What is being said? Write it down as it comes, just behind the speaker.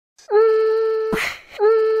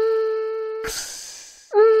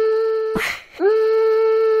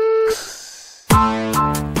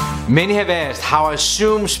Many have asked how I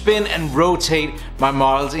zoom, spin and rotate my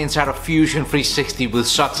models inside of Fusion 360 with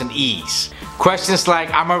such an ease. Questions like,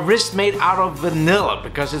 are my wrists made out of vanilla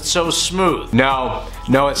because it's so smooth? No,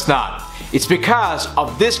 it's not. It's because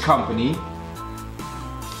of this company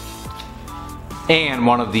and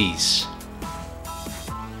one of these.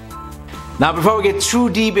 Now before we get too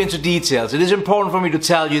deep into details, it is important for me to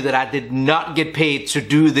tell you that I did not get paid to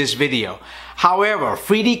do this video. However,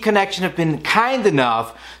 3D Connection have been kind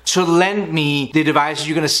enough to lend me the devices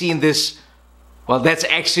you're going to see in this. Well, that's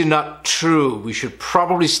actually not true. We should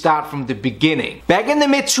probably start from the beginning. Back in the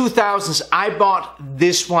mid-2000s, I bought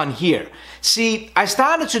this one here. See, I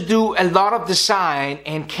started to do a lot of design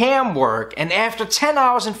and cam work, and after 10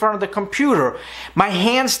 hours in front of the computer, my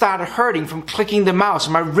hands started hurting from clicking the mouse,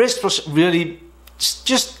 and my wrist was really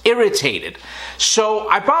just irritated. So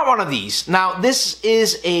I bought one of these. Now this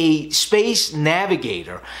is a space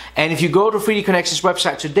navigator, and if you go to 3D Connexion's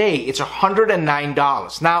website today, it's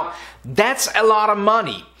 $109. Now that's a lot of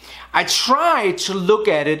money. I tried to look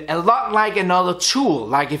at it a lot like another tool,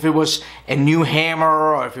 like if it was a new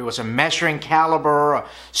hammer or if it was a measuring caliber or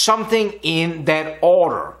something in that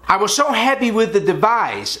order. I was so happy with the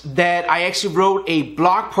device that I actually wrote a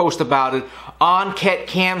blog post about it on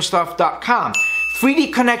catcamstuff.com.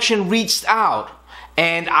 3D Connection reached out,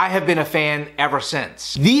 and I have been a fan ever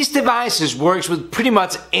since. These devices works with pretty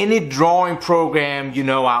much any drawing program you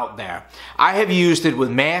know out there. I have used it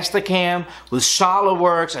with Mastercam, with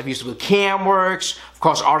SolidWorks, I've used it with CamWorks, of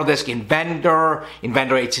course Autodesk Inventor,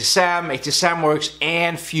 Inventor HSM, HSMWorks,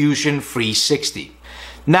 and Fusion 360.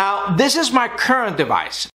 Now this is my current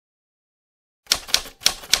device.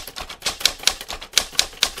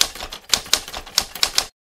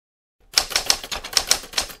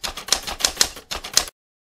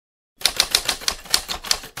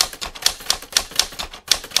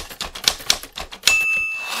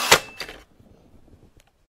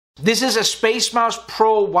 This is a Space Mouse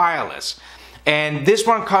Pro Wireless, and this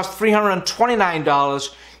one costs $329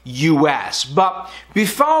 US. But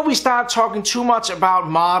before we start talking too much about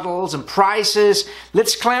models and prices,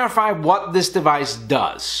 let's clarify what this device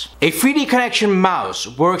does. A 3D Connection mouse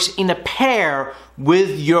works in a pair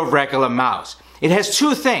with your regular mouse. It has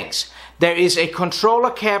two things. There is a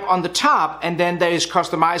controller cap on the top, and then there is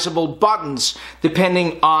customizable buttons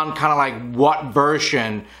depending on kind of like what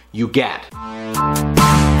version you get.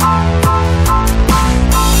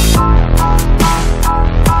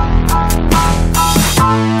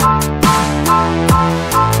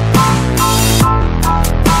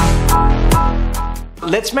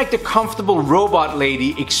 Let's make the comfortable robot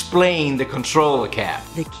lady explain the controller cap.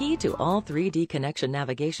 The key to all 3D Connection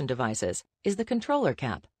navigation devices is the controller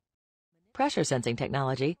cap. Pressure sensing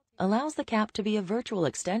technology allows the cap to be a virtual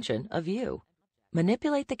extension of you.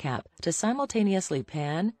 Manipulate the cap to simultaneously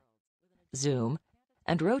pan, zoom,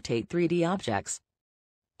 and rotate 3D objects,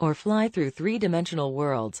 or fly through three-dimensional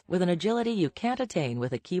worlds with an agility you can't attain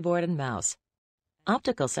with a keyboard and mouse.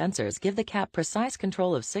 Optical sensors give the cap precise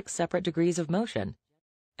control of 6 separate degrees of motion,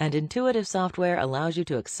 and intuitive software allows you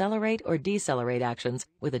to accelerate or decelerate actions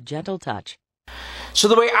with a gentle touch. So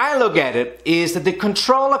the way I look at it is that the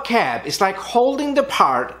controller cap is like holding the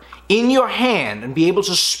part in your hand and be able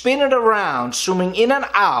to spin it around, zooming in and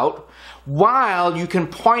out, while you can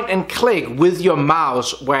point and click with your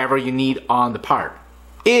mouse wherever you need on the part.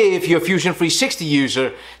 If you're a Fusion 360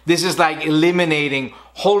 user, this is like eliminating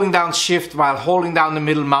holding down Shift while holding down the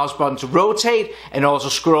middle mouse button to rotate, and also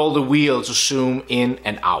scroll the wheel to zoom in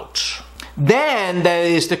and out. Then there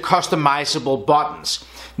is the customizable buttons.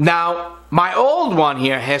 Now, my old one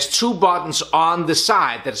here has 2 buttons on the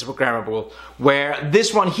side that is programmable, where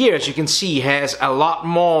this one here, as you can see, has a lot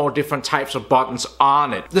more different types of buttons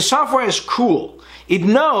on it. The software is cool. It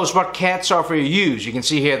knows what CAD software you use. You can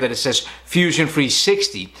see here that it says Fusion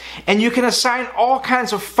 360. And you can assign all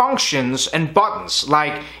kinds of functions and buttons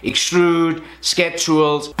like extrude, sketch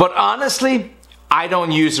tools. But honestly, I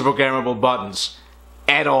don't use the programmable buttons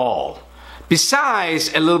at all.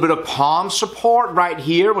 Besides a little bit of palm support right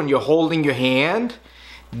here when you're holding your hand,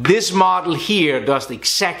 this model here does the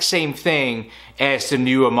exact same thing as the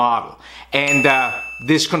newer model. And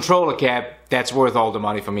this controller cap, that's worth all the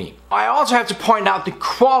money for me. I also have to point out the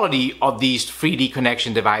quality of these 3D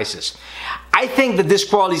Connection devices. I think that this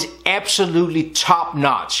quality is absolutely top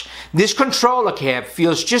notch. This controller cap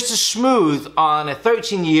feels just as smooth on a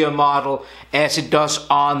 13-year model as it does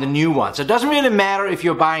on the new one. So it doesn't really matter if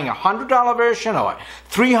you're buying a $100 version or a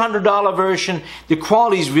 $300 version. The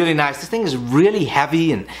quality is really nice. This thing is really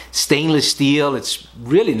heavy and stainless steel. It's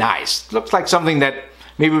really nice. It looks like something that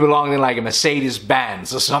maybe belonged in like a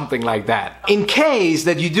Mercedes-Benz or something like that. In case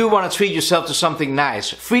that you do want to treat yourself to something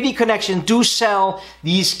nice, 3D Connection do sell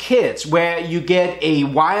these kits where you get a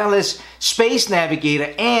wireless space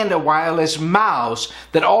navigator and a wireless mouse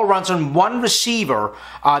that all runs on one receiver.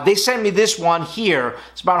 They sent me this one here.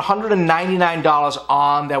 It's about $199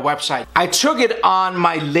 on their website. I took it on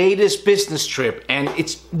my latest business trip and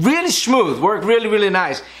it's really smooth, worked really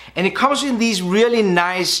nice. And it comes in these really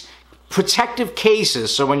nice protective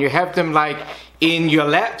cases, so when you have them like in your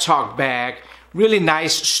laptop bag, really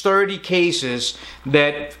nice sturdy cases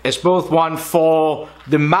that is both one for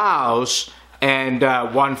the mouse and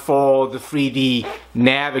one for the 3D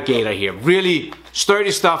navigator here. Really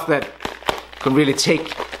sturdy stuff that can really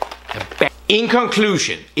take a bag. In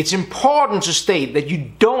conclusion, it's important to state that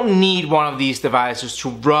you don't need one of these devices to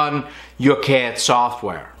run your CAD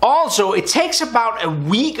software. Also, it takes about a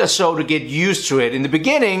week or so to get used to it. In the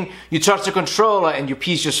beginning, you touch the controller and your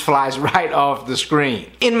piece just flies right off the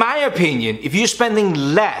screen. In my opinion, if you're spending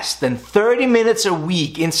less than 30 minutes a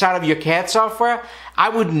week inside of your CAD software, I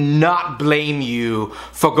would not blame you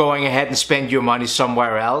for going ahead and spend your money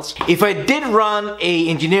somewhere else. If I did run an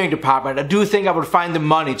engineering department, I do think I would find the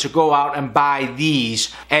money to go out and buy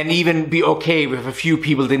these and even be okay if a few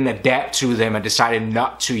people didn't adapt to them and decided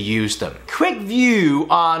not to use them. Quick view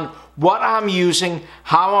on what I'm using,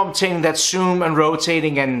 how I'm taking that zoom and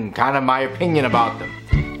rotating, and kind of my opinion about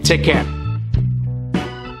them. Take care.